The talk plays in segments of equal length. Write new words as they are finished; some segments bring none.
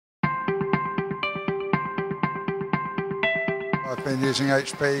I've been using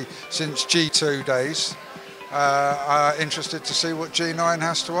HP since G2 days. Interested to see what G9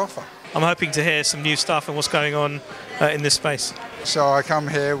 has to offer. I'm hoping to hear some new stuff and what's going on in this space. So I come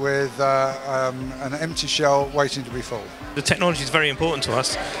here with an empty shell waiting to be full. The technology is very important to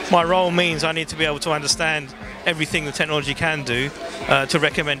us. My role means I need to be able to understand everything the technology can do to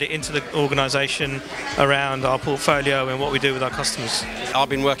recommend it into the organisation around our portfolio and what we do with our customers. I've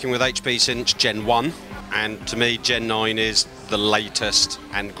been working with HP since Gen 1, and to me Gen 9 is the latest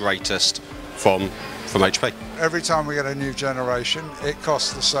and greatest from HP. Every time we get a new generation, it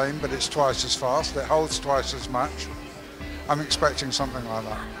costs the same, but it's twice as fast. It holds twice as much. I'm expecting something like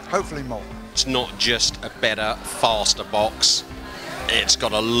that, hopefully more. It's not just a better, faster box. It's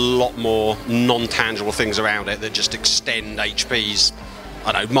got a lot more non-tangible things around it that just extend HP's,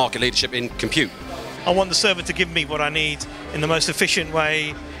 market leadership in compute. I want the server to give me what I need in the most efficient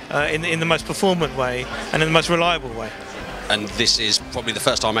way, in the most performant way, and in the most reliable way. And this is probably the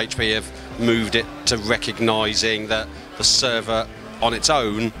first time HP have moved it to recognising that the server on its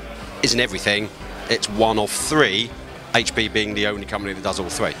own isn't everything. It's one of three, HP being the only company that does all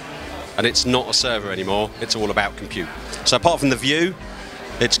three. And it's not a server anymore, it's all about compute. So apart from the view,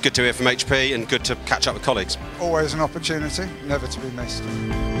 it's good to hear from HP and good to catch up with colleagues. Always an opportunity, never to be missed.